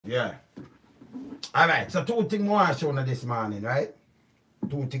Yeah. Alright, so two things more I shown you this morning, right?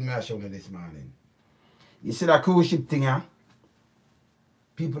 Two things I shown you this morning. You see that cruise ship thing, yeah?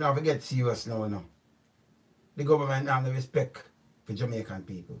 People don't forget serious now, you know. The government have the respect for Jamaican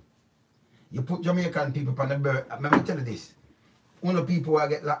people. You put Jamaican people on the bird. Let me tell you this. One of the people will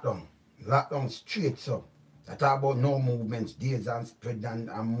get locked down. Locked down straight, so. I talk about no movements, days and spread and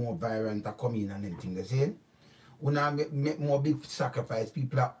more virulent are coming and everything. You see? When I make more big sacrifice,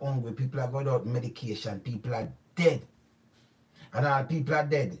 people are hungry, people are going out medication, people are dead. And all people are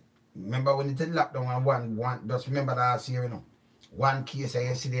dead. Remember when it's lockdown and one, just remember last year, you know. One case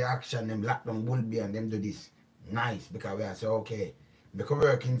I see the action, them lockdown will be and them do this. Nice, because we are say, okay, we can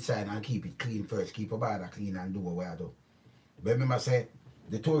work inside and keep it clean first, keep a border clean and do what we are do. But remember say,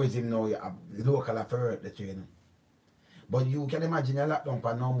 the tourism now, the local have hurt the train. But you can imagine a lockdown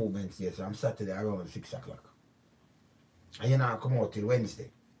for no movements here, so I'm Saturday around 6 o'clock. And you now come out till Wednesday.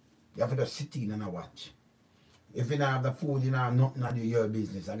 You have to just sit in and watch. If you don't have the food, you don't have nothing to do your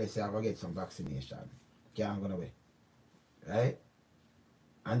business unless you have to get some vaccination. Can't go away. Right?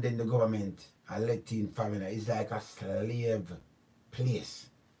 And then the government are letting foreigner. It's like a slave place.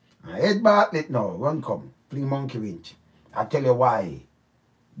 And Ed Bartlett now, run come, play monkey wrench. I tell you why.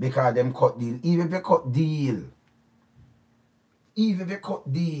 Because them cut deal. Even if you cut deal. Even if you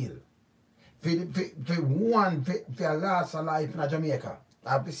cut deal. For a last life in Jamaica,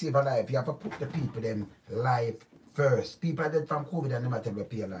 I have to save a life. You have to put the people them life first. People are dead from COVID and they might have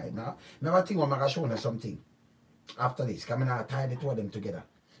pay alive. Now, remember thing I'm going to show you something after this. Come and tie the two of them together.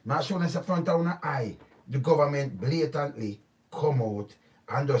 I'm showing us the front of our eye. The government blatantly come out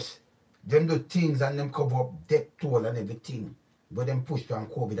and just them do things and them cover up debt toll and everything. But them push on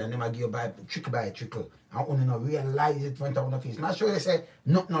COVID and them give by trickle. And only not realize it in front of our face. I'm sure you say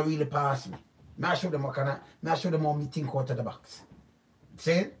nothing really pass me. I show them I show them how me think out of the box.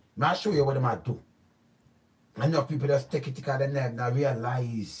 See? I show you what they might do. Enough people just take it because they never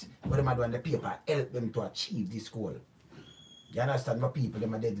realize what they might do on the paper, help them to achieve this goal. You understand? My people,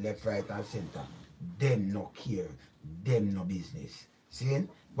 them are dead left, right, and center. Them no care. Them no business. See?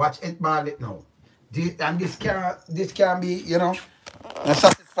 Watch it Bartlett now. And this can be, you know, a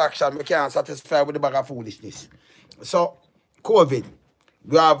satisfaction. We can't satisfy with the bag of foolishness. So, COVID.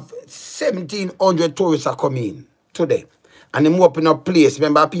 We have 1,700 tourists are coming today. And them open up place.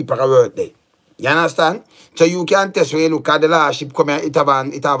 Remember, people are work there. You understand? So you can test when you look at the last ship come here, it have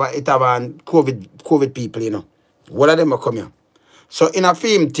COVID people, you know. What of them are coming? So in a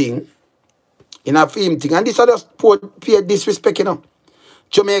film thing, and this are just pure disrespect, you know.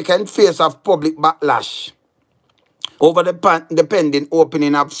 Jamaican face of public backlash over the pending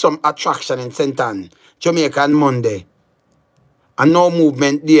opening of some attraction in St. Ann, Jamaica on Monday. And no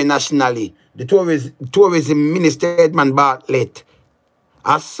movement there nationally. The tourism minister Edmund Bartlet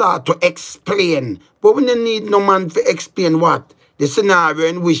has sought to explain, but we don't need no man to explain what. The scenario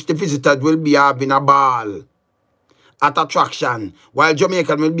in which the visitors will be having a ball at attraction, while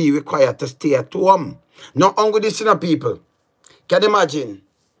Jamaican will be required to stay at home. Not only this, you know, people. Can you imagine?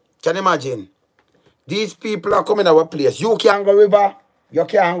 Can you imagine? These people are coming to our place. You can't go river. You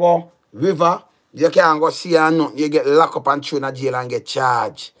can't go river. You can't go see or nothing. You get locked up and thrown in jail and get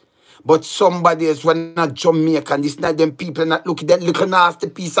charged. But somebody else, when not Jamaican, this not them people not looking, that little nasty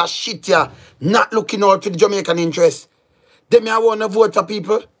piece of shit here, not looking out for the Jamaican interest. Them I want to vote for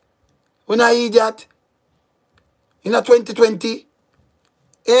people. When I hear that, in a 2020,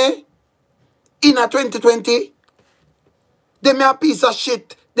 in a 2020, them a piece of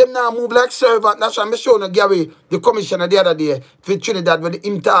shit. Them now move like servant. That's why I'm showing Gary, the commissioner the other day, for Trinidad, when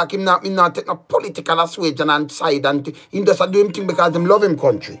him talk, him not take no political assuage and side, and him just do him thing because them love him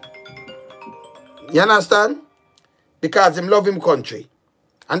country. You understand? Because them love him country.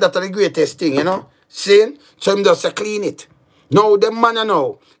 And that's the greatest thing, you know? See? So him just clean it. Now, them man, you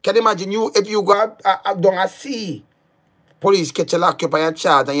know, can you imagine you, if you go down a sea, police catch you lock you up on your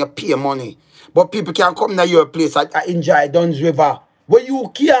charge and you pay money. But people can come to your place and enjoy Duns River. Where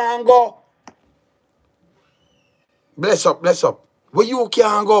you can't go. Bless up, bless up. Where you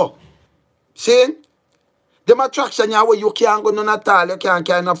can't go. See? Them attraction here where you can't go none at all. You can't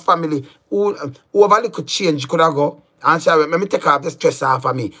carry enough family. Who have a little change could have go. And say, let me take off the stress off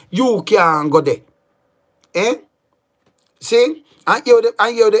of me. You can't go there. Eh? See? And you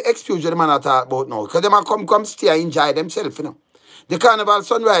the excuse the man I talk about now. Because they might come stay and enjoy themselves, you know. The Carnival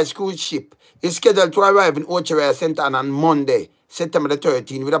Sunrise cruise ship is scheduled to arrive in Ocheria St. Ann on Monday, September the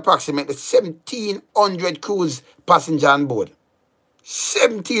 13th, with approximately 1,700 cruise passengers on board.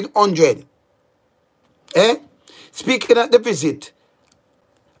 1,700. Eh? Speaking at the visit,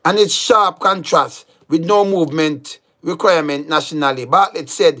 and its sharp contrast with no movement requirement nationally. Bartlett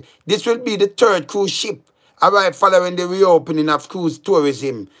said this will be the third cruise ship arrived following the reopening of cruise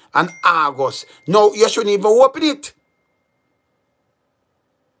tourism in August. No, you shouldn't even open it.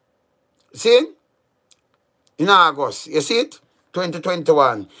 See? In August. You see it?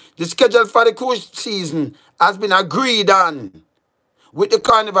 2021. The schedule for the cruise season has been agreed on with the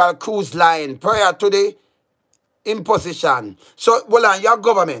Carnival Cruise Line prior to the imposition. So, well, your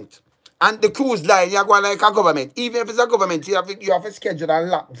government and the cruise line, you're going like a government. Even if it's a government, you have a schedule and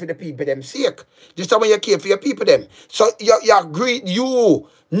lock for the people them sake. Just when you care for your people them. So, you agree, you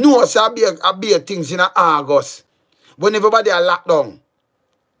know so be things in August when everybody are locked down.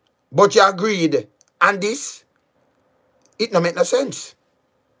 But you agreed. And this, it don't make no sense.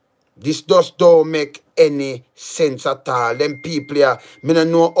 This just don't make any sense at all. Them people here, me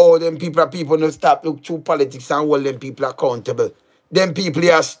don't know how them people don't stop look through politics and hold them people accountable. Them people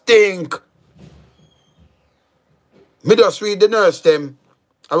here stink. Me just read the nurse them,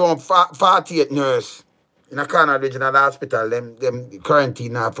 around 48 nurse in a Canada Regional Hospital, them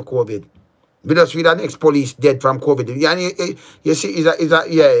quarantine now for COVID. Me just read an ex-police dead from COVID. You see,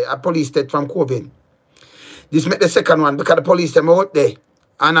 a police dead from COVID. This make the second one because the police them out there.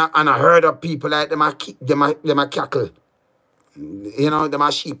 And I heard of people like them a cattle. You know, them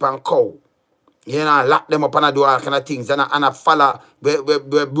a sheep and cow. You know, lock them up and do all kind of things. And a fella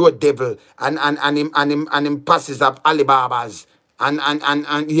with road devil and him passes up Alibabas.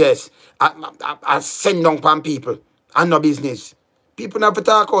 And yes, I send down pan people. And no business. People have to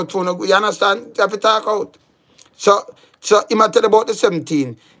talk out. You understand? They have to talk out. So he might tell about the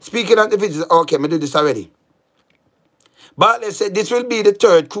 17. Speaking of the visitors, okay, I do this already. Bartlett said this will be the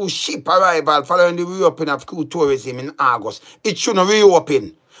third cruise ship arrival following the reopening of cruise tourism in August. It shouldn't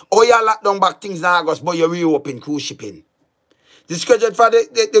reopen. Oh, you locked down back things in August, but you reopen cruise shipping. The schedule for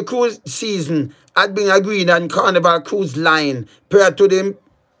the cruise season had been agreed on Carnival Cruise Line prior to the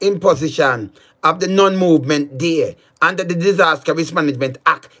imposition of the non-movement day under the Disaster Risk Management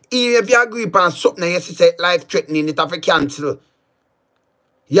Act. Even if you agree upon something you say life-threatening, it have to cancel.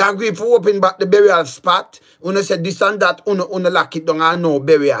 You agree for open back the burial spot. Una said this and that, una lock it down and no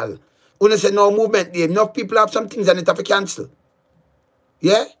burial. Una said no movement day. Enough people have some things and it have to cancel.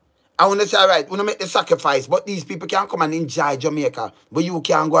 Yeah? I want to say, all right, we make the sacrifice, but these people can't come and enjoy Jamaica, but you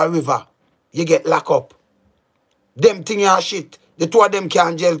can't go a river. You get locked up. Them thing are shit. The two of them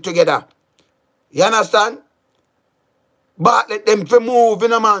can't gel together. You understand? But let them move, you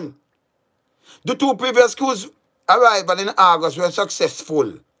know, man. The two previous cruise arrival in August were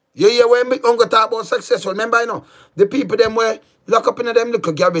successful. You hear when we talk about successful? Remember, you know, the people them were locked up in them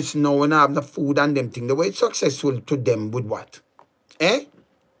little garrison now and have no food and them thing. They were successful to them with what? Eh?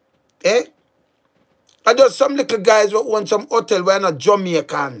 Eh? I just some little guys who own some hotel where not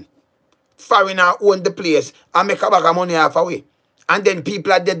Jamaican. Foreigner own the place and make a bag of money half away. And then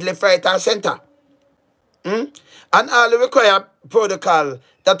people are dead left, right, and center. And all the required protocol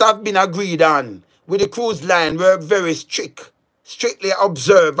that have been agreed on with the cruise line were very strict. Strictly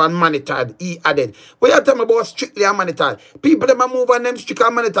observed and monitored, he added. When you tell me about strictly and monitored, people them move on them strict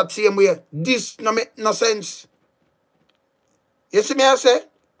and monitored the same way. This no make no sense. You see me I say?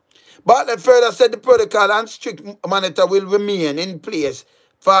 Bartlett further said the protocol and strict monitor will remain in place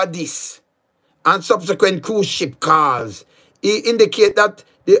for this and subsequent cruise ship calls. He indicated that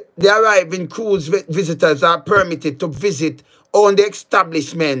the arriving cruise visitors are permitted to visit on the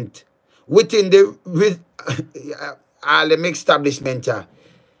establishment within the all them establishment here.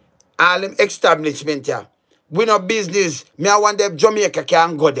 All them establishment here. We no business. Me I want them Jamaica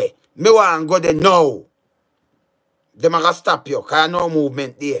can go there. Me want go there now. Them are gonna stop you because no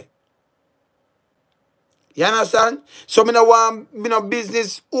movement there. You understand? So me no want me no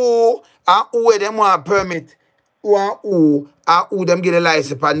business who them want permit. Who them get a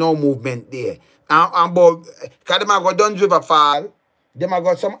license for no movement there. And but because them have got Duns River Fall, them have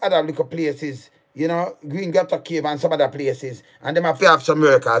got some other little places, you know, Green Gutter Cave and some other places, and them have to have some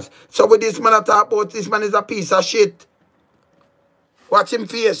workers. So with this man I talk about, this man is a piece of shit. Watch him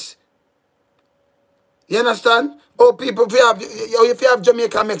face. You understand? Oh, people, if you have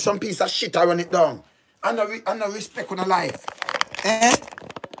Jamaica, make some piece of shit, I run it down. I no respect on the life. Eh?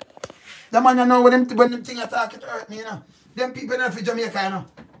 The man you know when them things attack it hurt me, you know. Them people not for Jamaica, you know.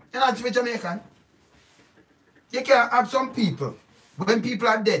 You're not for Jamaican. You can't have some people. When people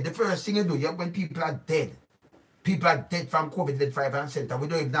are dead, the first thing you do, when people are dead from COVID, dead 5 and center, we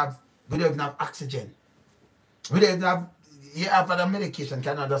don't even have oxygen. We don't even have, you have other medication,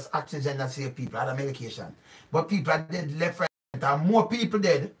 cannot just oxygen that save people, other medication. But people are dead left, right, center, more people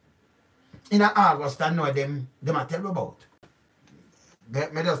dead in August than know them I tell you about.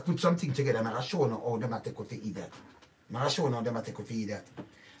 Me just put something together and I show you how them take out to eat that. I'm show now them I take a feed that.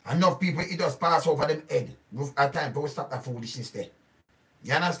 Enough people, it just pass over them head. At time, people stop that foolishness there.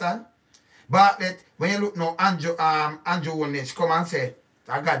 You understand? Bartlett, when you look now, Andrew Wellness come and say,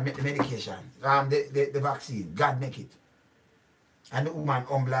 God make the medication, the vaccine, God make it. And the woman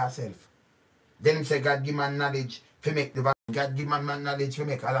humble herself. Then him say, God give man knowledge to make the vaccine. God give man knowledge to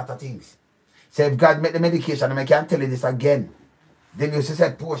make a lot of things. Say, if God make the medication, and I can't tell you this again. Then you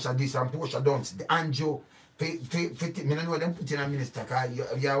say, Portia this and Portia don't. The Andrew, I don't know them put in a minister,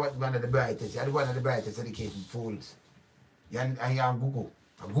 because you're one of the brightest. You're one of the brightest educated fools. And you're on Google.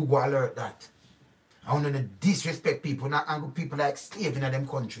 Google alert that. I want to disrespect people, not angry people like slaves in them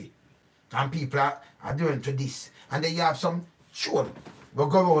country. And people are doing to this. And then you have some children. Go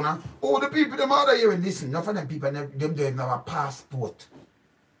on. All the people them out here and listen. None of them people them don't even have a passport.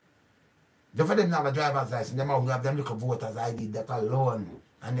 None of them have a driver's license. Them all have them little voters ID that alone.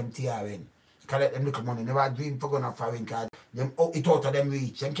 And them TRN. Collect them little money. Never dream for going to foreign card. Them it out of them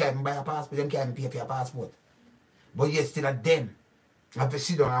reach. Them can't even buy a passport. Them can't even pay for your passport. But yet still at them. Have to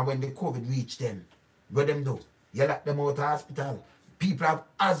sit down and when the COVID reach them. What them do? You let them out of hospital. People have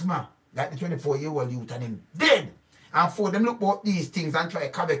asthma. Like the 24-year-old youth and them dead. And for them look about these things and try to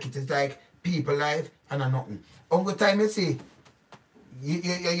cover it, it's like people life and nothing. Over time you see,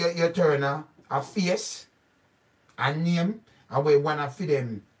 you turn a face, a name, and we want to feed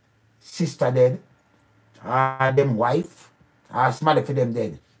them sister dead, or them wife, or somebody for them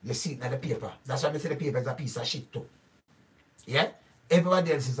dead. You see it in the paper. That's why I say the paper is a piece of shit too. Yeah?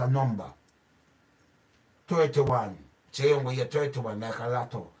 Everybody else is a number. 31. Say you're 31 like a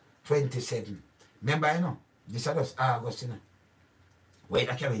lotto. 27. Remember, you know? This is just August, you know.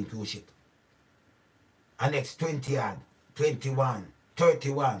 Wait, I carry two shit. And next 20 odd, 21,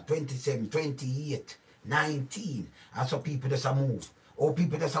 31, 27, 28, 19. And so people just a move. Or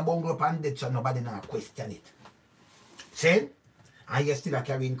people just a bungle up and dead so nobody now question it. See? And you still are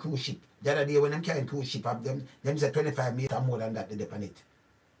carrying cruise ship. The other day when I'm carrying cruise ship up, them say 25 meters more than that they depend it.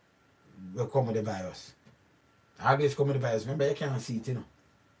 Will come with the virus. Always come with the virus. Remember, you can't see it, you know.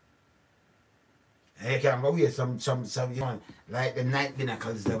 And you can go away some you know, like the night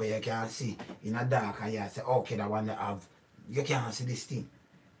binnacles the way you can see in a dark and you say, okay, that one they have, you can't see this thing.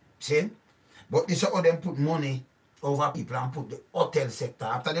 See? But this is how them put money over people and put the hotel sector.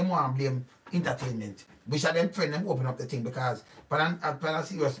 After them want to blame entertainment. Which are them friends, them open up the thing because, but on a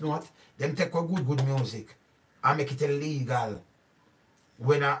serious note, them take a good music and make it illegal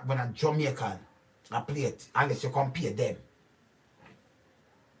when a Jamaican play it, unless you compare them.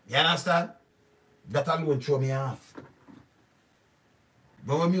 You understand? That alone throw me off.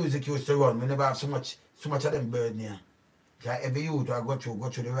 But when music used to run, we never have so much of them bird here. Because every youth will go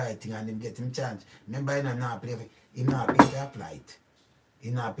through the right thing and them get him chance. Remember, he not pay for a flight. He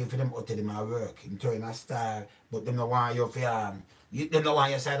not pay for them hotel them at work. He turn a star, but them don't want you for them don't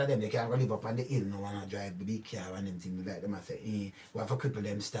want your side of them. They can't go live up on the hill, no want to drive the big car and them things like them. I say, we have to cripple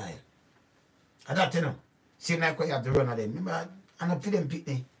them style. And that, you know, seem like what you have to run at them. Remember, and up for them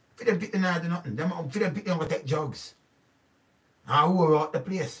pitney. For them pitney not do nothing. For them pitney will take drugs. And who out the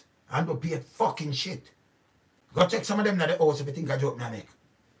place. And go pay fucking shit. Go check some of them in the house if you think a joke now make.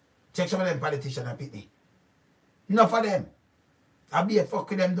 Check some of them politicians and pitney. Enough of them. I'll be a fuck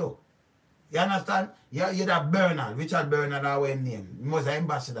with them though. You understand? You're that Bernard. Richard Bernard, our name. He was an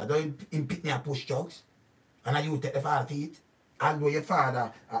ambassador. Don't in pitney and push drugs. And you take the father feet. Although your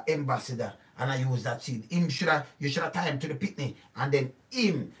father an ambassador and I use that seed. You should have tie him to the pitney and then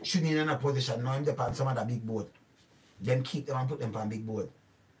him should be in a position. Now him depend some other big board. Then keep them and put them on big board.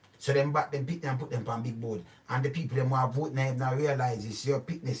 So then back them pitney and put them on big board. And the people them who are voting now realize it's your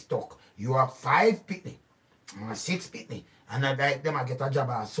pitney stock. You have 5 pitney. 6 pitney. And I like them I get a job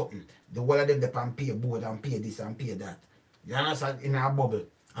or something. The whole of them they can pay board and pay this and pay that. You understand? In a bubble.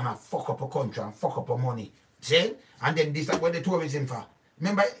 And I fuck up a country and fuck up a money. See? And then this is what the tourism for.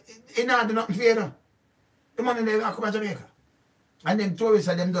 Remember, it not do nothing for you, no? The money they come to Jamaica. And then tourists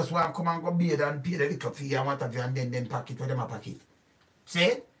and them just want to come and go bathe and pay the liquor fee and whatever and then pack it where them a pack it.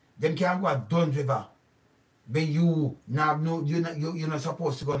 See? Them can't go at Duns River. But you're not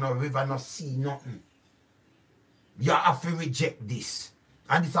supposed to go no river, no sea, nothing. You have to reject this.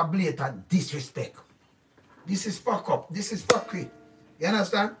 And it's a blatant disrespect. This is fuck up. This is fuckery. You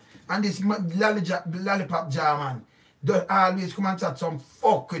understand? And this lollipop jar man does always come and chat some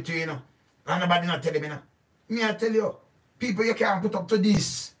fuck with you, you know. And nobody not tell him, you know. Me I tell you, people you can't put up to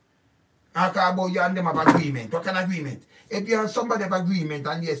this. I talk about you and them have agreement. What kind of agreement? If you have somebody have agreement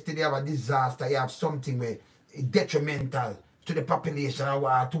and yesterday have a disaster, you have something where detrimental to the population and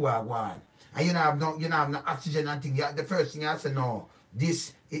what to one. And you have no oxygen and thing. The first thing I say, no,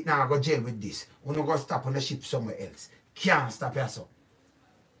 this, it now go jail with this. We not go stop on the ship somewhere else. Can't stop you so.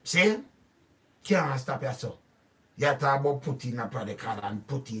 See? Can't stop you so. You talk about putting a product and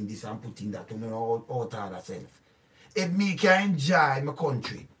putting this and putting that, you know, out of yourself. If me can enjoy my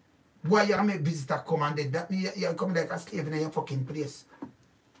country, why you make visitor come and that me you come like a slave in your fucking place?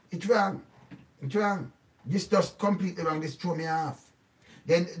 It's wrong. It's wrong. This just completely wrong. This throw me off.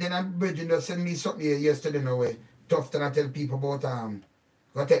 Then I'm virgin just send me something yesterday now tough to tell people about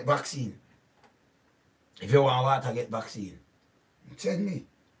go take vaccine. If you want water, get vaccine. Send me.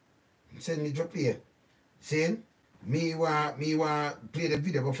 Send me to play. See? Me want play the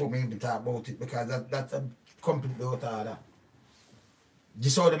video before me even talk about it because that's a completely out of order.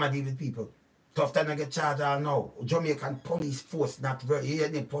 Just how them deal with people. Tough time to get charged all now. Jamaican police force, not very you hear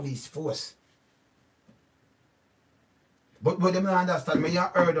the police force. But what them don't understand, when you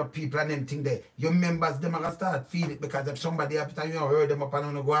heard of people and them thing there, your members them are gonna start feel it because if somebody after you heard them up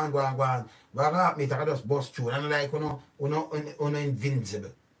and go on, what me I just bust through and like uno invincible.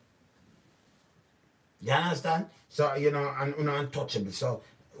 You understand? So you know and untouchable. So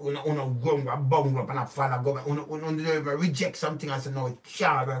uno go and bung up and a follow government. Uno reject something and say no, it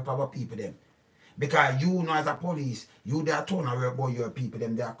can't work for our people them. Because you know as a police, you there turn around about your people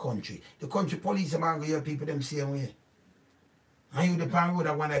them, their country. The country police them and your people them same way. And you the pan road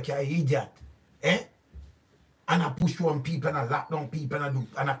that one like an idiot. Eh? And I push one people and I lock down people and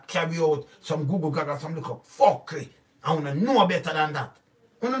I carry out some Google gaga, some little fuckery. I wanna know better than that.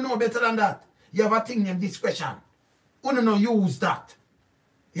 Wanna know better than that. You have a thing named discretion. Wanna know use that.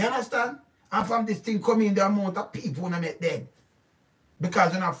 You understand? And from this thing coming the amount of people wanna make dead.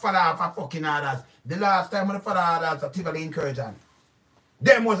 Because when I follow off a fucking orders. The last time when I follow orders, I typically encourage them.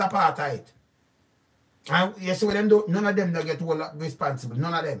 Them was a part of it. And you see what them do? None of them don't get all responsible.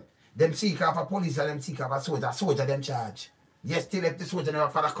 None of them. Them seek off a police and them seek off a soldier. Soldier them charge. Yes, still if the soldier never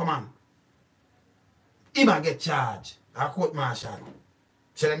follow command. He might get charged. A court martial.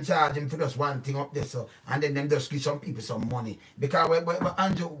 So them charge him for just one thing up there. So and then them just give some people some money. Because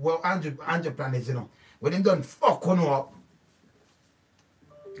Andrew plan is, you know, when them done fuck on up,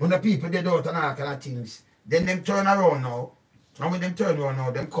 when the people they do out and all kind of things, then them turn around now. And when them turn around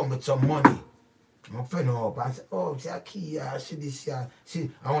now, them come with some money. My friend up and say, oh, see a key, see this,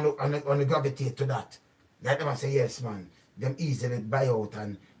 see, I want to gravitate to that. Like them I say, yes, man. Them easily buy out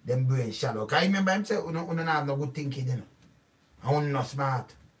and them brain shallow. Because I remember him say, you don't have no good thinking, you know. I want not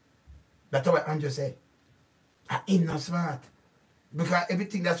smart. That's what Andrew say. I ain't not smart. Because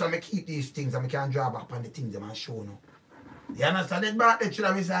everything, that's why I keep these things and I can't draw back on the things that I show now. You understand? That Bartlett should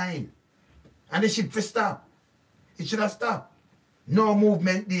have resigned. And the ship for stop. It should have stopped. No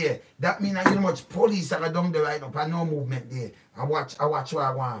movement there. That means you know much police are down there right now, but no movement there. I watch what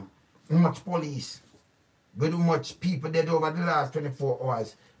I want. How much police. But how much people dead over the last 24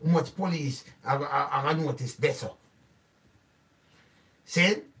 hours. How much police I noticed this.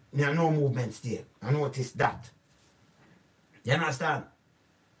 See? There are no movements there. I noticed that. You understand?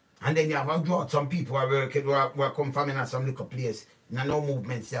 And then you have a drought. Some people are working who are come from in some little place. No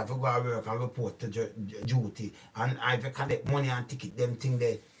movements there to go to work and report to duty. And if you collect money and ticket, them thing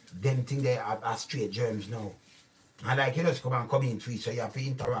they are straight germs now. And like you just come in free, so you have to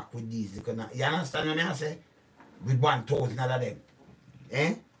interact with these. You understand what I say? With 1,000 of them.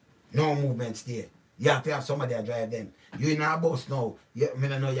 Eh? No movements there. You have to have somebody that drive them. You in a bus now, I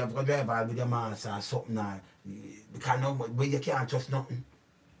don't know you have to drive out with your mask or something now. But you can't trust nothing.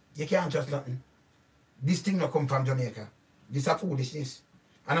 You can't trust nothing. This thing don't come from Jamaica. This is a foolishness.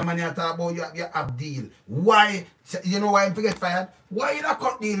 And a man you talk about you have deal. Why? You know why people get fired? Why you not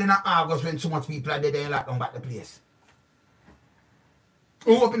cut deal in August when so much people are dead and lock down back the place?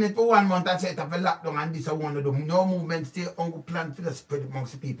 You open it for 1 month and set up a lockdown and this I want to do. No movement stay on good plan for the spread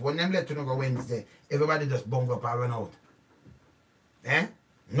amongst the people. When them let you know go Wednesday, everybody just bung up and run out. Eh?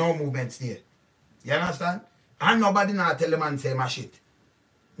 No movement stay. You understand? And nobody now tell the man say my shit.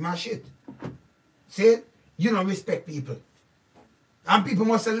 My shit. See? You don't respect people. And people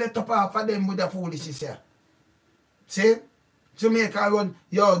must let up off of them with the foolishness here. See? Jamaica run.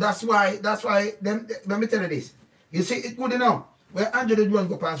 Yo, that's why them, let me tell you this. You see, it's good enough. When Andrew did one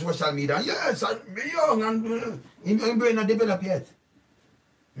go on social media, yes, I'm young and his brain not develop yet.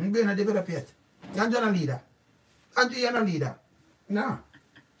 His brain not develop yet. Andrew not a leader. Andrew you're not a leader. No.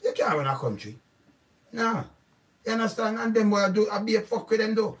 You can't run a country. No. You understand? And them will do a be a fuck with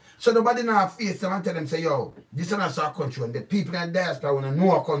them though. So nobody now face them and tell them say, yo, this is not our country run. The people in the diaspora want to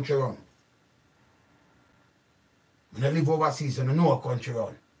know our country run. When they live overseas, they know our country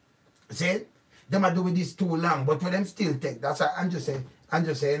run. See? Them are doing this too long, but for them still take. That's what Andrew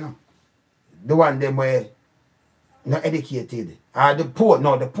say, you know. The one them were not educated. The poor,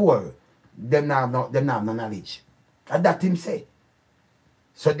 no, the poor, them now have no knowledge. And that him say.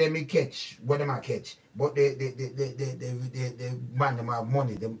 So then me catch, what them I catch? But the man them have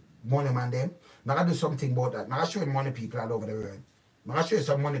money, the money man them. Now I do something about that. Now I show you money people all over the world. Now I show you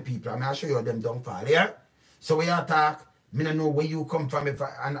some money people, and I show you them don't fall, yeah? So when you talk, me don't know where you come from, if I,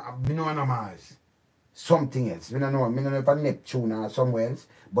 and me know no Mars. Something else. Me don't know if I Neptune or somewhere else,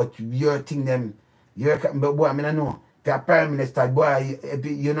 but you think them, but boy, me don't know. If you're Prime Minister, boy,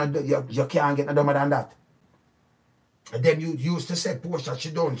 you know, you can't get no dumber than that. And then you used to say, Portia,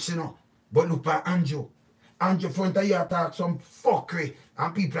 she don't, you know. But look at Andrew. Andrew front of you talk some fuckery,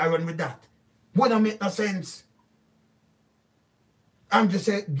 and people are run with that. Wouldn't make no sense. Andrew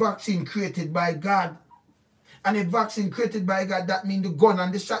said, vaccine created by God. And a vaccine created by God, that means the gun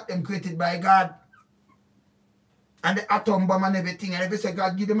and the shot them created by God. And the atom bomb and everything. And if you say,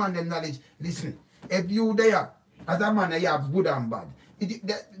 God, give the man them knowledge. Listen, if you there, as a man, you have good and bad.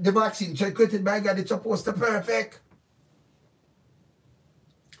 The vaccine, so created by God, it's supposed to be perfect.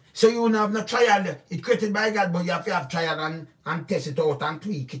 So you don't have no trial. It's created by God, but you have to have trial and test it out and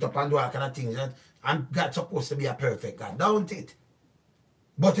tweak it up and do all kind of things. And God's supposed to be a perfect God, don't it?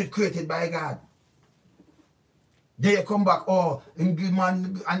 But it's created by God. Then you come back, oh,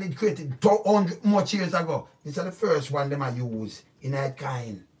 man, and it created 200 much years ago. This is the first one them I use in that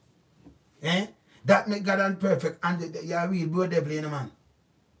kind. Eh? That make God unperfect, and you're a real blood devil, you know, man.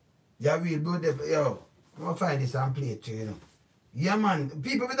 You're a real blood devil. Yo, I'm going to find this and play it to you, know. Yeah, man.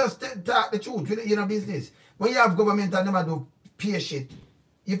 People will just talk the truth with you know business. When you have government and them do pay shit,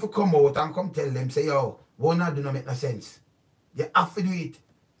 if you come out and come tell them, say, yo, what not do not make no sense. You have to do it.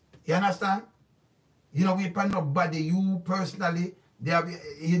 You understand? You know, we pan nobody, you personally, they have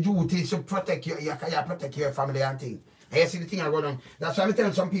your duty to protect you protect your family and things. And you see the thing I run on. That's why I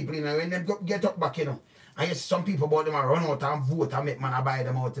tell some people, you know, when they get up back, you know, and you see some people about them and run out and vote and make man buy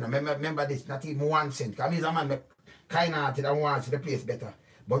them out. You know. Remember this, not even 1 cent. Because he's a man make kind hearted and wants the place better.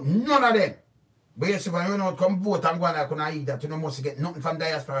 But none of them. But you see, when you run out, come vote and go and I couldn't eat that, you don't must get nothing from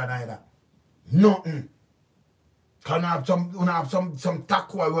diaspora either. Nothing. Can have some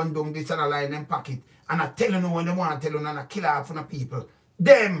taco run down this and a line and pack it. And I tell you no when they want to tell you and I kill half of the people.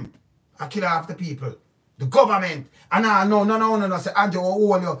 Them, I kill half the people. The government. And I no, say, Andrew,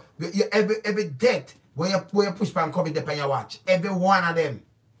 all you every death where you push back COVID depend your watch. Every one of them.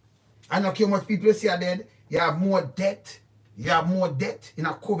 I know how much people see are dead. You have more death. You have more death in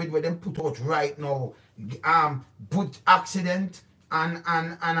a COVID where them put out right now. Put accident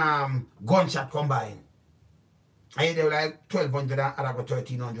and gunshot combined. And they were like 1,200 and I got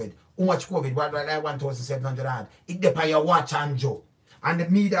 1,300. How much COVID? What like 1,700 had? It depends on your watch, Andrew. And the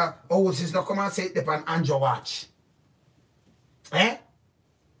media houses not come and say it depends on your watch. Eh?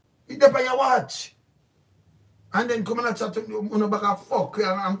 It depends on your watch. And then come and chat to you back and fuck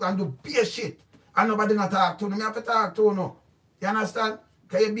and do pay shit. And nobody not talk to you. Me have to talk to you. No. You understand?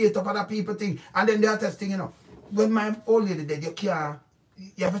 Because you beat up other people thing. And then they are testing, you know. When my old lady dead, you can't.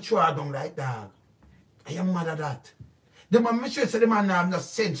 You have to throw her down like that. I am mad at that. The man, make sure say the man have no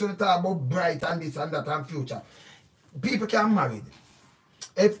sense. So they talk about bright and this and that and future. People can marry.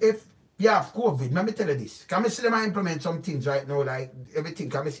 If you have COVID, let me tell you this. Can I see them implement some things right now, like everything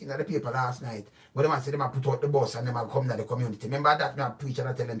can be seen in the paper last night. Where they say them put out the bus and them come to the community. Remember that me preach and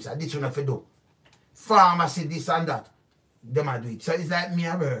I tell them, say, this one have to do. Pharmacy, this and that. Them I do it. So it's like me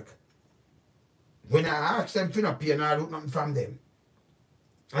at work. When I ask them to not pay and I look nothing from them.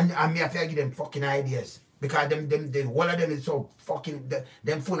 And me have to give them fucking ideas. Because one of them is so fucking,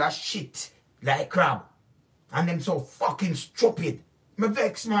 them full of shit. Like crab. And them so fucking stupid. Me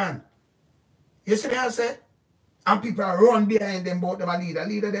vex, man. You see me I say? And people run behind them about them a leader.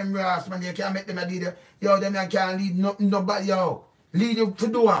 Leader them rass, man. You can't make them a leader. Yo, them you can't lead nothing, nobody, yo. Lead you to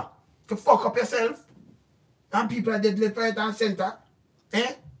do what? To fuck up yourself. And people are dead left, right, and center.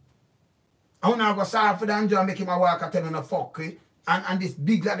 Eh? I want to go solve for them and make him a walk and tell him a fuckery. And this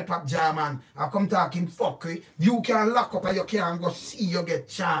big lollipop German, I come talking fuckery. You can lock up and you can't go see you get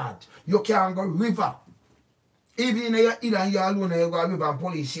charged. You can't go river. Even in your hill and you're alone, you go river and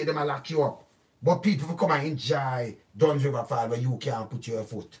police say them and lock you up. But people will come and enjoy Duns River Fall where you can't put your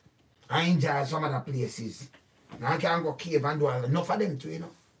foot. I enjoy some other places. Now I can't go cave and do all enough of them too, you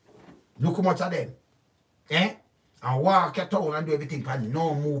know. Look how much of them. Eh? And walk your town and do everything for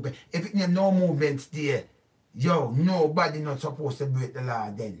no movement. If it name no movements there, yo, nobody not supposed to break the law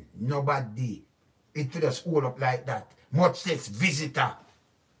then. Nobody. It will just hold up like that. Much less visitor.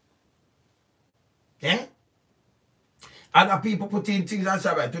 Eh? Other people put in things and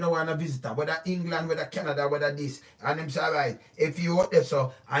say, right, you don't want a visitor, whether England, whether Canada, whether this, and them say, right, if you out there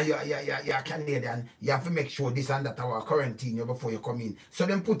so, and you're Canadian, you have to make sure this and that our quarantine you before you come in. So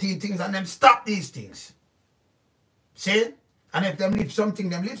them put in things and them stop these things. See? And if them live something,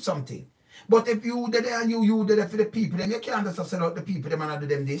 them live something. But if you did it and you did it for the people, then you can't just sell out the people, them and do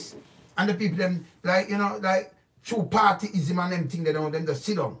them this. And the people, them, like, you know, like, through partyism and them thing, they don't, them just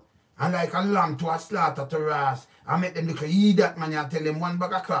sit down. And like a lamb to a slaughter to ras, and make them look eat that man, and tell them one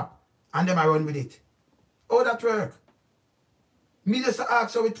bag of crap, and them I run with it. How that work? Me just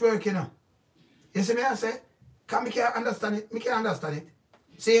ask how it work, you know. You see me I say? Can me can't understand it. Me can't understand it.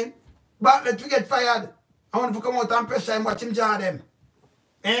 See? Bartlett we get fired. I want to come out and pressure him, watch him jar them.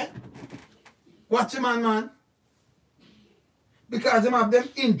 Eh? Watch him man. Because him have them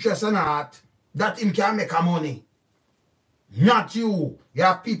interest and heart that him can make a money. Not you. You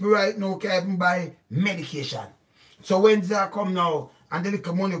have people right now who can even buy medication. So when they come now and the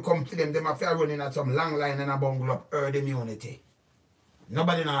little money come to them have to run in at some long line and a bungle up herd immunity.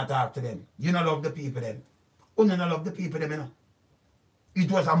 Nobody not talk to them. You don't love the people them. You don't love the people them, you know.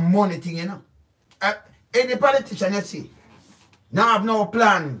 It was a money thing, you know. Any politician you see, now have no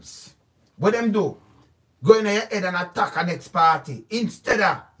plans. What them do? Go in your head and attack a next party. Instead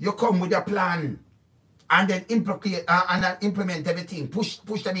of you come with a plan and then implement everything.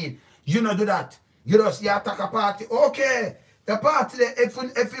 Push them in. You don't do that. You just attack a party. Okay, the party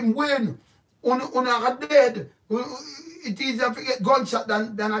if him win, are dead. It is easier to get gunshot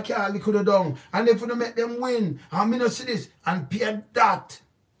than a car could have done. And if you make them win, I'm going to see this and pay that.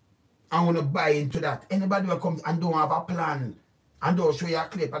 I want to buy into that. Anybody who comes and don't have a plan and don't show you a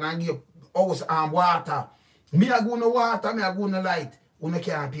clip and I give house and water. Me I go no water, me I go no light. You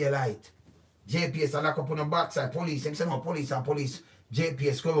can't pay light. JPS and lock up on the backside. Police, them say no police and police.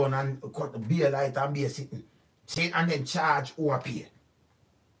 JPS go on and cut the beer light and beer sitting. See, and then charge who pay.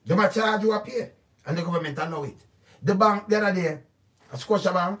 They might charge who pay. And the government allow it. The bank the other day, a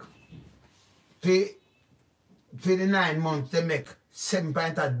Scotia Bank, for the 9 months, they make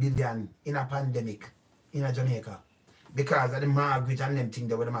 7.8 billion in a pandemic in a Jamaica. Because of the mortgage and them things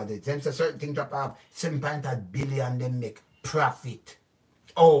that were the mortgage. Them say certain things drop off, 7.8 billion they make profit.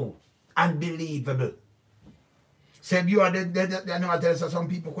 Oh, unbelievable. So if you are they know tell us some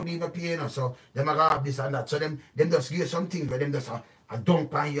people couldn't even pay, you know, so them are have this and that. So them just give something where them just a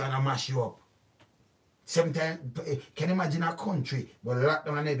dump on you and a mash you up. Sometimes, can you imagine a country but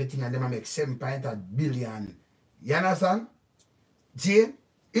lockdown and everything and them make 7.8 billion? You understand? See?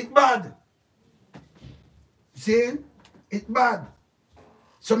 It's bad. See? It's bad.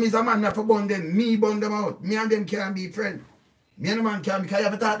 So me's a man have to burn them. Me burn them out. Me and them can't be friends. Me and the man can't be, because you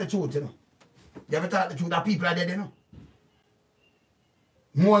have to talk the truth, you know. You have to talk the truth that people are dead, you know.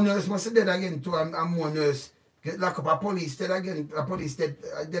 More nurse must be dead again too, and more nurse get locked up. A police dead again. A police dead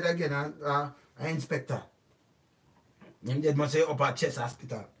again, and an inspector. Them dead must say up at Chest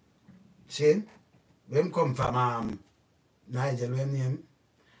Hospital. See? Them come from Nigel, when name?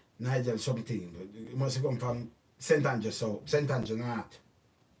 Nigel something. It must come from St. Andrew, so St. Andrew North.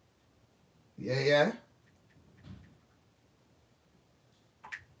 Yeah.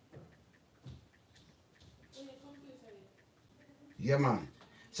 Yeah, man.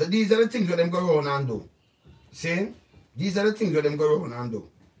 So these are the things that them go around and do. See? These are the things that them go around and do.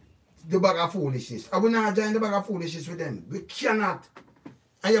 The bag of foolishness. I will not join the bag of foolishness with them. We cannot.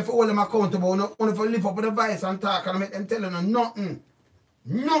 And you have to hold them accountable. Only for live up with the voice and talk and make them tell them nothing.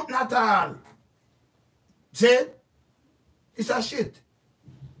 Nothing at all. See? It's a shit.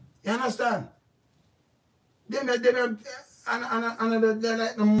 You understand? They're like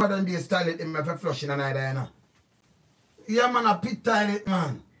the modern day toilet them for flushing and either, you know. Yeah, man, a pit toilet,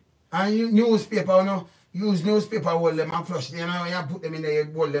 man. And you newspaper, you know, use newspaper hold them and flush them. You know, you put them in there,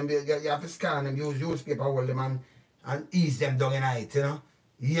 you hold them, you have to scan them, use newspaper hold them and ease them down in it, you know.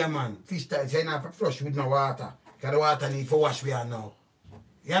 Yeah, man, fish toilet, you don't have to flush with no water. Because the water need for wash we are now.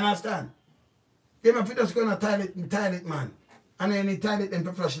 You understand? Them have to just go in a toilet, man. And then the toilet them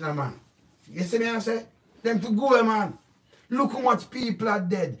to flush in a man. You see me I say? Them to go, man. Look how much people are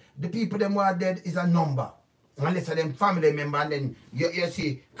dead. The people them who are dead is a number. Unless them family member and then you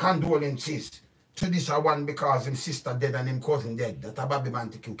see condolences to this one because his sister dead and him cousin dead. That a baby man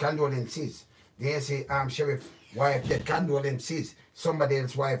to kill. Condolences. They say sheriff wife dead. Condolences. Somebody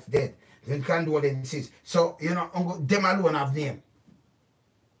else's wife dead. Then condolences. So, you know, them alone have name.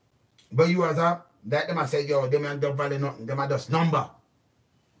 But you as a that them I say, yo, them and don't value nothing, them are just number.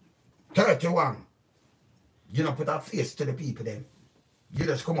 31. You don't put a face to the people then. You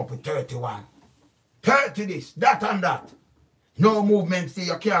just come up with 31. 30 this, that and that. No movement, see,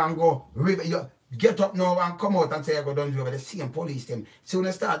 you can't go, you get up now and come out and say you go down over the same police them. Soon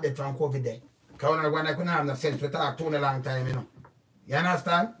as start that from COVID there. Because when I couldn't have no sense, we talk too a long time, you know. You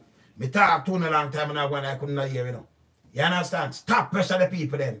understand? Me talk too a long time and when I couldn't hear, you know. You understand? Stop pressure the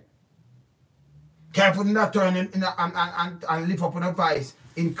people then. Careful not turn and lift up on a voice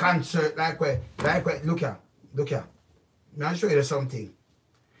in concert like look here. May I show you something.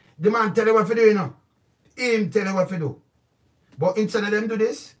 The man tell you what to do, you know. Him tell you what to do. But instead of them do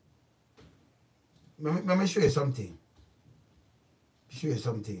this, let me show you something.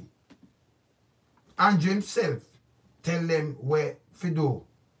 Andrew himself tell them where to do.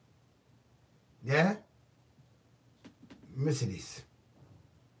 Yeah? Let me see this.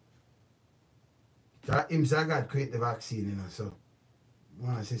 That him say God create the vaccine, you know, so I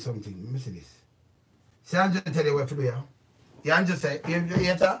want to say something. Let me see this. See, Andrew tell you what to do, yeah? Yeah, Andrew say, you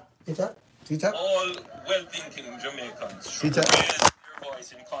hear that? All well-thinking Jamaicans should raise their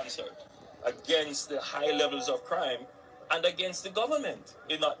voice in concert against the high levels of crime and against the government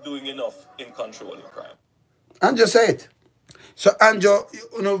in not doing enough in controlling crime. Andrew say it. So Andrew,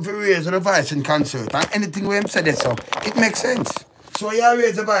 you know, if you raise a voice in concert, and anything we him said it so, it makes sense. So you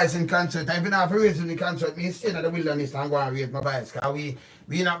raise a voice in concert, and if you not have to raise it in concert, me stay in the wilderness and go and raise my voice, because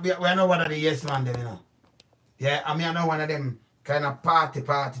we are not one of the yes man them, you know. Yeah, I mean, I know one of them kind of party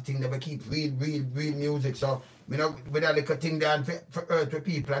thing that we keep real music. So, you know, with a little thing there for earth with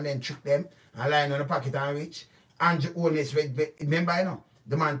people and then trick them and line on the pocket and reach. Andrew Onis, remember, you know,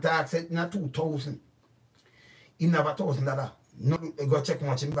 the man talks in 2000. He never $1,000. No, go check how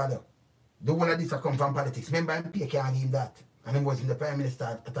much him value. The whole of this come from politics. Remember, him pay can't give him that. And he wasn't the Prime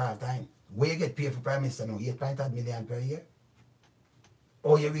Minister at all time. Where you get paid for Prime Minister now? 8.5 million per year?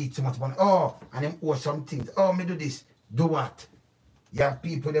 Oh, you read so much money. Oh, and them owe some things. Oh, me do this. Do what? You have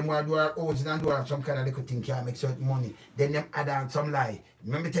people them want to do our oats and do some kind of little thing can't make certain money. Then them add on some lie.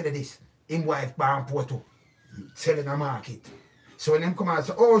 Remember tell you this. Him wife born Porto. Selling a market. So when them come out and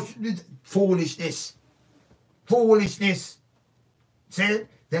say, oh, foolishness. See?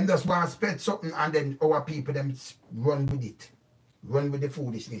 Them just want to spread something and then our people them run with it. Run with the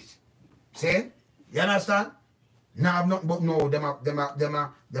foolishness. See? You understand? Now not but no, them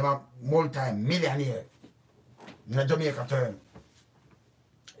are multi-millionaire in the Jamaica term.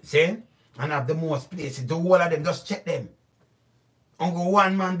 See? And have the most places. The whole of them, just check them. Uncle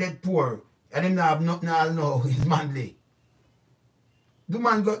one man dead poor. And him not have nothing all know. He's manly. The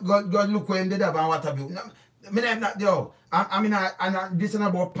man got look where him did have and what have you. No, I'm not yo. I mean this is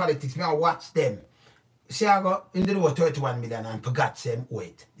about politics. I watch them. See I got in the world 31 million and forgot same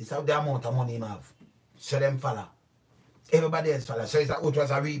weight. This is the amount of money him have. So them follow. Everybody else follow. So it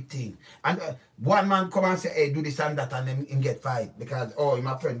was a real thing. And one man come and say, hey, do this and that, and then him get fired because, oh, he's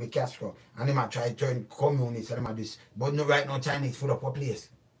my friend with Castro. And he might try to turn communist and this. But no, right now, Chinese food up a place.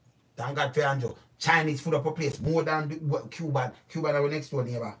 Thank God for Andrew. Chinese food up a place more than Cuban. Cuban are next door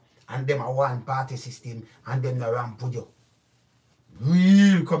neighbor. And them are one party system and them the ramp with you.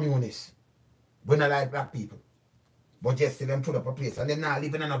 Real communists. We not like black people. But just see them food up a place. And them not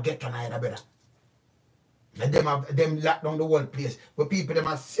living in a ghetto neither, brother. And them lock down the whole place. But people them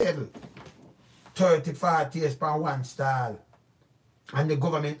are sell 30, 40 years per one stall. And the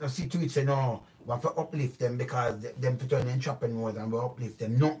government see to it say no, we have to uplift them because them to turn entrepreneurs and we uplift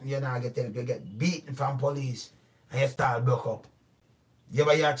them. Nothing you not get them, you get beaten from police and your stall broke up. You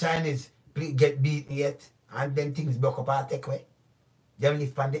ever hear Chinese get beaten yet and them things broke up and take away? They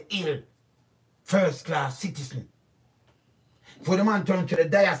live on the hill. First class citizen. For the man turn to the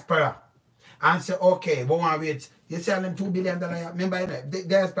diaspora and say, okay, we want to wait. You sell them $2 billion. Remember, the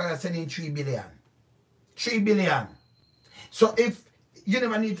diaspora sending $3 billion. $3 billion. So if you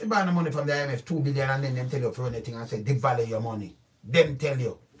never need to buy the money from the IMF, $2 billion, and then them tell you for anything and say, devalue your money. Them tell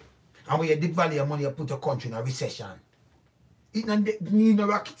you. And when you devalue your money, you put your country in a recession. It need no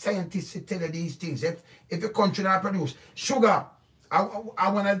rocket scientists to tell you these things. If your country not produce sugar, I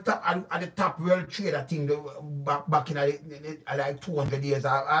want at the top world trader thing back in like 200 years.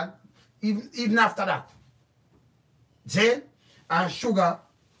 Even after that. See? And sugar,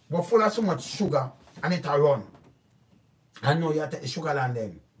 we're full of so much sugar and it run. I know you take the sugar land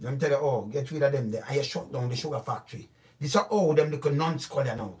them. Them tell you, oh, get rid of them there. And you shut down the sugar factory. This are all them little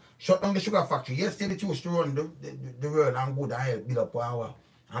non-scholar now. Shut down the sugar factory. Yesterday it used to run the world and good and help build up power.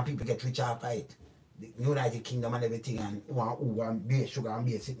 And people get rich off of it. The United Kingdom and everything and who and beer sugar and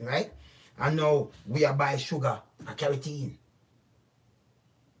beer sitting, right? And now we are buy sugar and carry it in.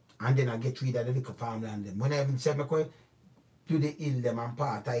 And then I get rid of the little farmland them. When I even say to the hill them and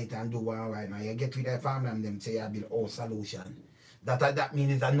part of it and do one right now, you get rid of the farmland them say you build all solution. That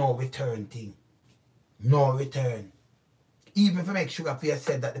means it's a no return thing. No return. Even if you make sugar for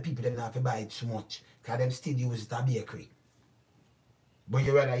yourself that the people don't have to buy it so much, because them still use it at bakery. But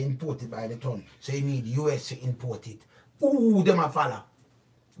you rather import it by the ton. So you need US to import it. Ooh, them a follow.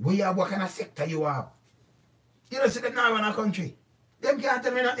 What kind of sector you have? You don't see them now in our country. Them can't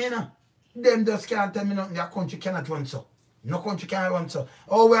tell me nothing, you know. Them just can't tell me nothing. Their country cannot run so. No country can run so.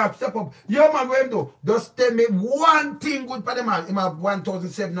 Oh, we have to step up. Yeah, man, what him do? Just tell me one thing good for the man. Him have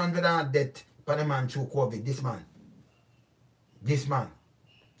 1,700 and debt for the man through COVID. This man. This man.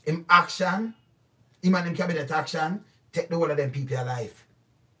 Him action. Him and him cabinet action. Take the whole of them people alive.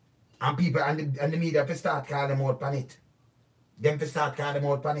 And people and the media for start call them out on it. Them for start call them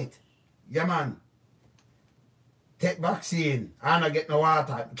out on it. Yeah, man. Take vaccine and not get no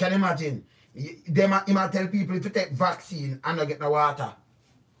water. Can you imagine? He might tell people if you take vaccine and not get no water.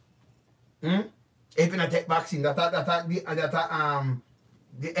 If you not take vaccine, the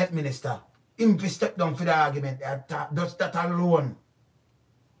health minister, him to step down for the argument. Just that alone.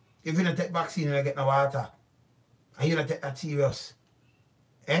 If you not take vaccine and not get no water, and you not take that serious.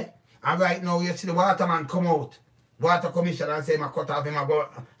 And right now you see the waterman come out. Water commissioner and say I cut off him, I go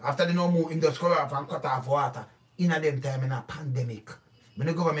after the no move, him just go off and cut off water. In a them time in a pandemic. When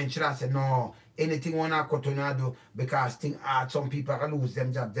the government should have said no, anything we not cut to do because thing hard, some people can lose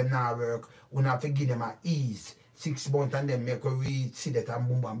them jobs, them not work, we not to give them at ease. 6 months and then make a see that and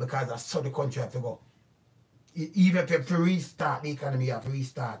boom bam because that's how the country have to go. Even if you restart the economy, you have to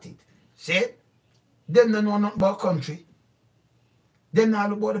restart it. See? Them don't know nothing about country. Them not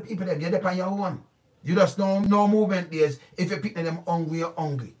look about the people them, you're depend on your own. You just know no movement days. If you pick them hungry, you're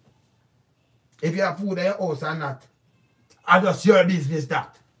hungry. If you have food at your house or not, I just your business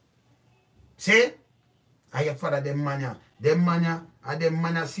that. See? And your father, them mania. Them mania, and them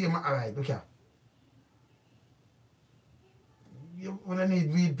mania same. Alright, look here. You wanna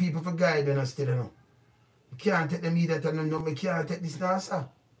need real people for guidance still, you know. You can't take them either to no, you can't take this now, sir.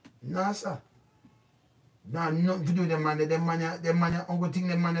 No, sir. No, nothing to do with them man. Them mania, only thing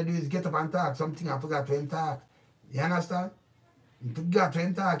them mania do is get up and talk. Something I forgot to him talk. You understand? You forgot to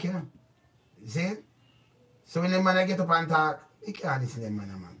him talk, you know. See? So when the man get up and talk, you can't listen to them man,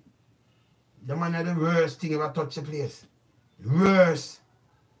 man. The man is the worst thing ever touch the place. Worst.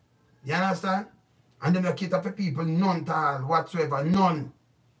 You understand? And them cater for people, none tall whatsoever, none.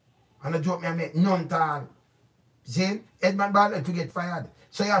 And the joke me I make, none tall. See? Edmund Bartlett to get fired.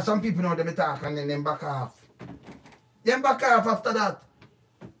 So you have some people now them talk and then them back off. Them back off after that.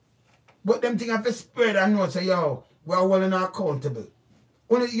 But them things have to spread and know say, yo, we're all not accountable.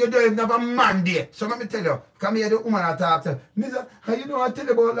 You don't even have a mandate. So let me tell you, come here, the woman I talk to. Mister, how you know I tell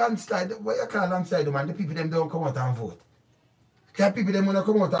you about landslide? What you call landslide, man? The people them don't come out and vote. Because people them want to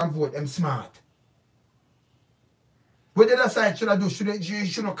come out and vote, them smart. What the other side should I do? You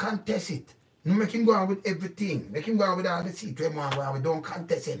should not contest it. No make him go on with everything. Make him go on with all the seats. We don't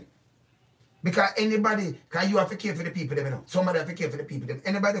contest him. Because anybody, because you have to care for the people them, you know. Somebody have to care for the people them.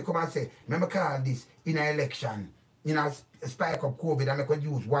 Anybody come and say, remember call this in an election. You know, spike up COVID and I could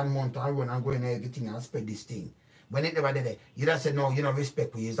use 1 month and run and go in everything and spread this thing. When it never did it, you just say, no, you don't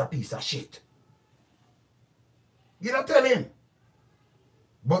respect me, he's a piece of shit. You don't tell him.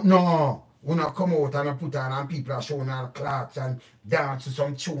 But no, when I come out and I put on and people are showing all clocks and dance to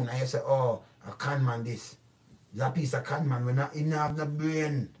some tune and you say, oh, a con man this. He's a piece of con man. He don't have no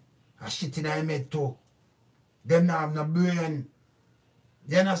brain. A shit in his head too. Them don't have no brain.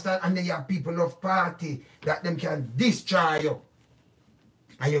 You understand? And then you have people of party that them can destroy you.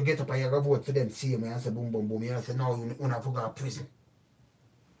 And you get up and you go vote for them same way and say boom, boom, boom. You say, no, you have to go to prison.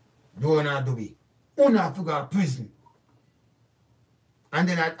 Do not do it. You have to go to prison. And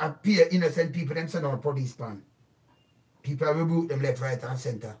then I appear innocent people, them send out police pan. People rebuke them left, right, and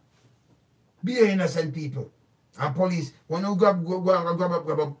center. Be innocent people. And police, when you go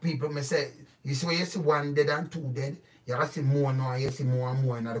up people, me say, you see one dead and 2 dead. You see more now, you see more and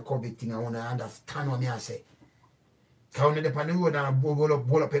more in the COVID thing. I want to understand what I say. Because when they on the road and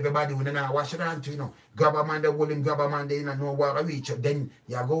bowl up everybody, when they not wash your hands, you know, grab a man, they hold him, grab a man, they you know where reach you. Then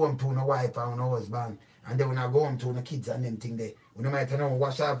you go home to no wife and no husband. And then when I go home to the kids and them thing there, when you might know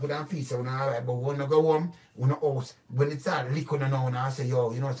wash up with them feet, when I alright, but when I go home, when the house, when it's all liquor now, and I say,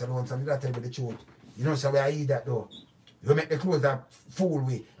 yo, you know, so I want something that tell you the truth. You know, so where I eat that though. You make the clothes that fool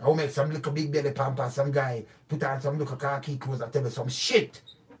with. I will make some little big belly pamper, some guy, put on some little khaki clothes that tell you some shit.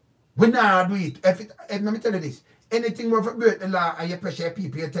 We now do it. Let me tell you this. Anything worth break the law and you pressure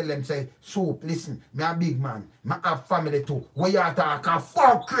people, you tell them, say, soap, listen, me a big man, me have family too. When you talk a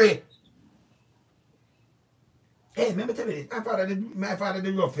fuckery. Hey, let me tell you this. My father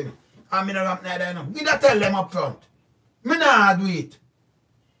did rough, you know. And me not rap neither, you know. We don't tell them up front. Me not do it.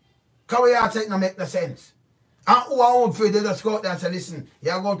 Because we are saying no make no sense. And who are old free, they just go out there and say, listen,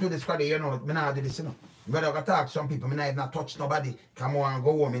 you go to the squad, you know, me not do this, you know. But I talk to some people, me not even touch nobody. Come on and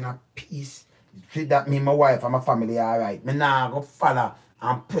go home in a peace. Treat that me, my wife, and my family, alright. Me not go follow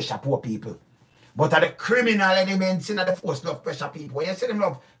and pressure poor people. But are the criminal elements in the force love pressure people. When you see them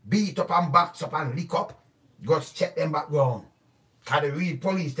love beat up and box up and lick up, just check them background. Because the real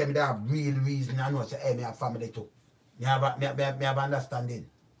police, them they have real reason. I know say, hey, me have family too. Me have understanding.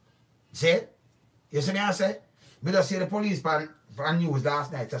 See? You see me I say? Me just see the police pan news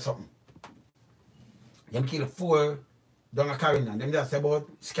last night or something. Them kill 4 down a Caribbean. Them just say about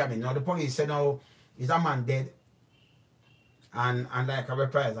scamming. Now the police say now is a man dead and like a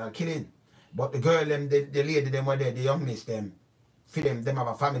reprisal killing. But the girl them, the lady them were there, the young miss them, for them have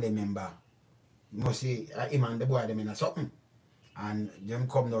a family member. You must see him and the boy them in a something. And them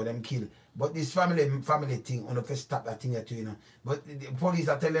come now, them kill. But this family thing, on the stop that thing too, you know. But the police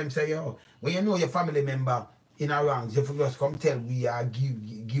are tell them, say, yo, when you know your family member in a ranks, you just come tell we are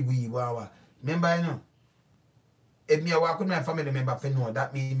give we wow. Remember, you know, if me walk with my family member for know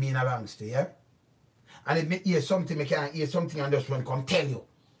that me in a ranks too, yeah? And if me hear something, me can't hear something and just run come tell you.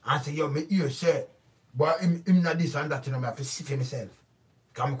 And say, yo, me hear say, but him not this and that, you know, I have to see for myself.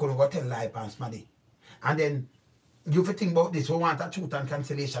 Because I couldn't go tell lie pants my. And then you have to think about this, we want a truth and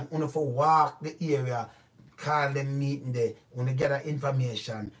cancellation, only for walk the area, call them meeting there, only gather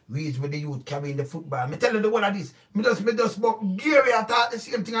information, reach with the youth carrying the football. Me tell you the one of this. Me just about Gary I thought the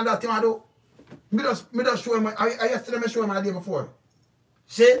same thing and that thing I do. Me just show him I yesterday me show him the day before.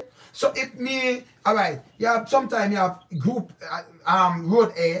 See? So if me, alright, you have sometimes you have group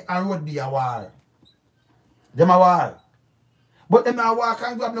road A and road B a war. Them a war. But them a walk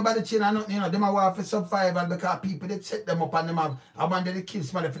and grab nobody chain and nothing, you know. Them a walk for survival because people they set them up and them have a man they kill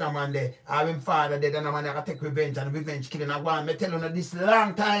somebody for that man there. Or him father dead and a man they can take revenge and revenge killing a one. Me tell you this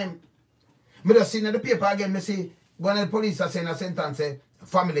long time. Me just see in the paper again, me see one of the police are saying a sentence say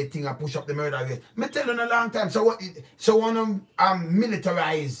family thing and push up the murder rate. Me tell you in a long time. So what one of them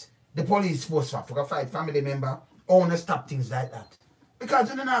militarize the police force for fight family member, own stop things like that. Because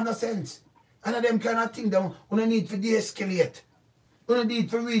it don't have no sense. And of them kind of thing that we need to de-escalate. We need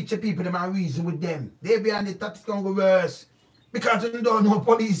to reach the people that and reason with them. They behind the tactics going to go worse. Because we don't know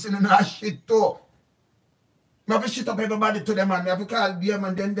police and that shit too. I have to shit up everybody to them and I have to call them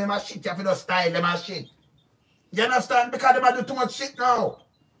and then them a shit. You have to just style them and shit. You understand? Because they do too much shit now.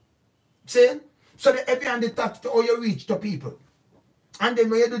 See? So the heavy and the tactics how you reach to people. And then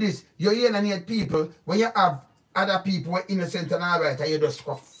when you do this, you alienate people when you have other people who are innocent and alright and you just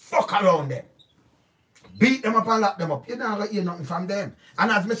go fuck around them. Beat them up and lock them up. You're not going to hear nothing from them.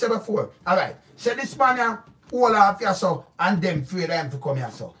 And as I said before, alright, say this man here, all off here so, and them afraid of them to come here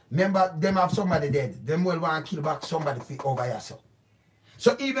so. Remember, them have somebody dead. Them will want to kill back somebody over here so.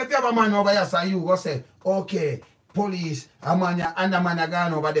 So even if you have a man over here so, you go say, okay, police, a man here, and a man are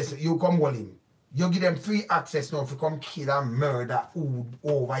gone over there so, you come hold him. You give them free access now to come kill and murder food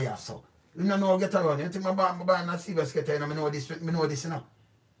over here so. You don't know get around. You think my band not serious get around, I know this, you know.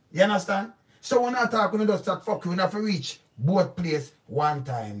 You understand? So when I talk, when I just start fucking, we have to reach both places one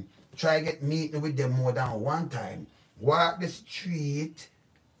time. Try get meeting with them more than one time. Walk the street.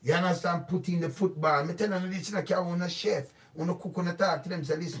 You understand? Put in the football. I tell them this like you're on a chef. When you cook on the talk to them,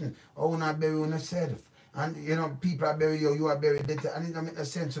 say, listen, I want to bury on yourself. And you know, people are bury you, you are buried later. And it don't make no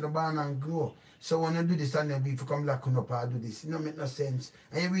sense to the barn and grow. So when you do this and then we come back up and do this, it don't make no sense.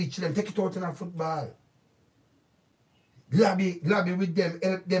 And you reach them, take it out in a football. Lobby with them,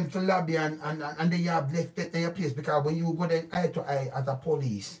 help them to lobby and they have left it in your place because when you go there eye to eye as a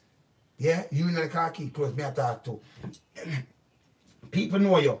police, yeah, you in the car key close me I talk to. People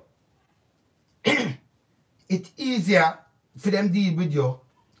know you. It's easier for them deal with you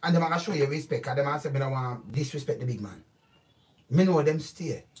and them show you respect because them say I don't want disrespect the big man. Me know them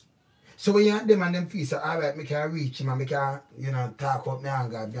stay. So when you have them and them feel so alright, me can reach him and me can, you know, talk up my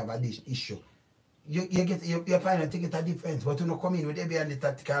anger and have a issue. You find out to get a difference, but you don't come in with every and the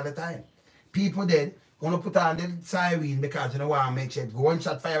tactic all the time. People dead, want to put on the siren because you don't want to make sure go and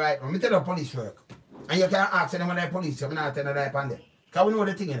shot fire right now. Me tell the police work. And you can't ask them when they're police, I'm not telling them upon them. Because we know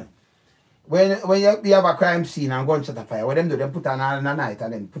the thing, you know. When you have a crime scene and gunshot a fire, what them do, them put on all in the night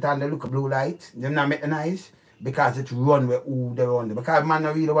and then put on the look of blue light, them not make the noise because it run where who they run. Because man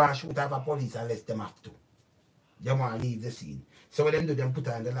don't really want to shoot off a police unless them have to. They want to leave the scene. So what them do, them put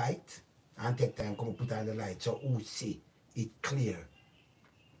on the light. And take time come put on the light so who see it clear.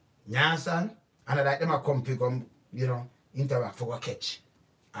 You understand? And I like them come to come, you know, interact for a catch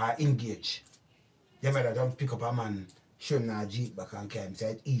or engage. They might don't pick up a man, show him a jeep back and carry him, so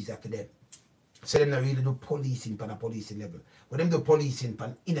it's easier for them. So them not really do policing on a policing level. But them do policing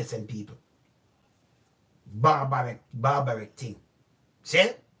on innocent people. Barbaric thing. See?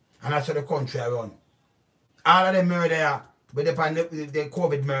 And that's how the country run. All of them murder. But they pan the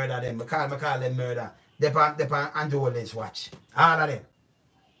COVID murder them, I call them murder. They pan Andrew Holden's watch. All of them.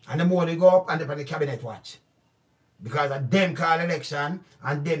 And the more they go up and they on the cabinet watch. Because of them call election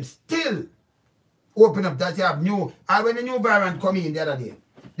and them still open up that you have new. And when the new variant come in the other day,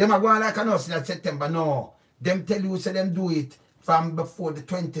 them are going like us in September. No. Them tell you say them do it from before the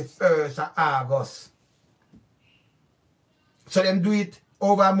 21st of August. So them do it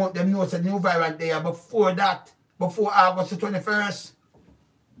over a month. Them know the new variant there before that. Before August the 21st.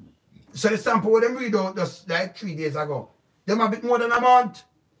 So the sample what them read out just like 3 days ago. Them a bit more than a month.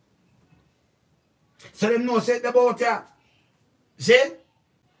 So them know say about ya. See?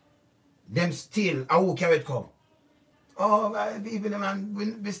 Them still a who carry it come. Oh, people man,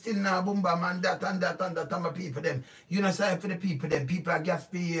 we still now boom bam and that and that and that and my people them. You know say for the people them, people are gas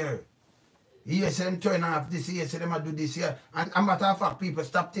pay here. Here say them turn off this here, say them a do this here. And a matter of fact, people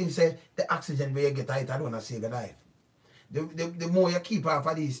stop things say the oxygen where you get it, I don't want to save your life. The more you keep off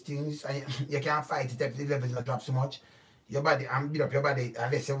of these things, and you can't fight it if the levels not drop so much. Your body and build up your body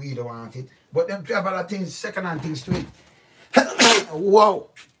unless you really want it. But them have other things, second-hand things to it. Wow.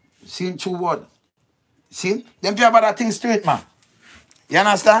 See true word. See? Them have other things to it, man. You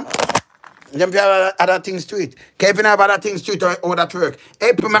understand? Them have other things to it. Kevin have other things to it or that work.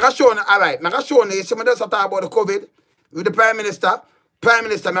 Hey, I'm show you, all right. I'm show you, see, I just talk about the COVID with the Prime Minister. Prime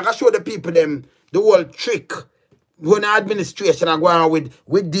Minister, I'm show the people them the whole trick when the administration are going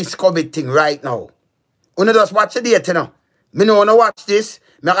with this COVID thing right now. You know, just watch the date, you know. Me no wanna watch this.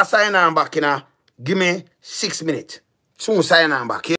 Me sign on back, you know. Give me 6 minutes. Soon sign on back.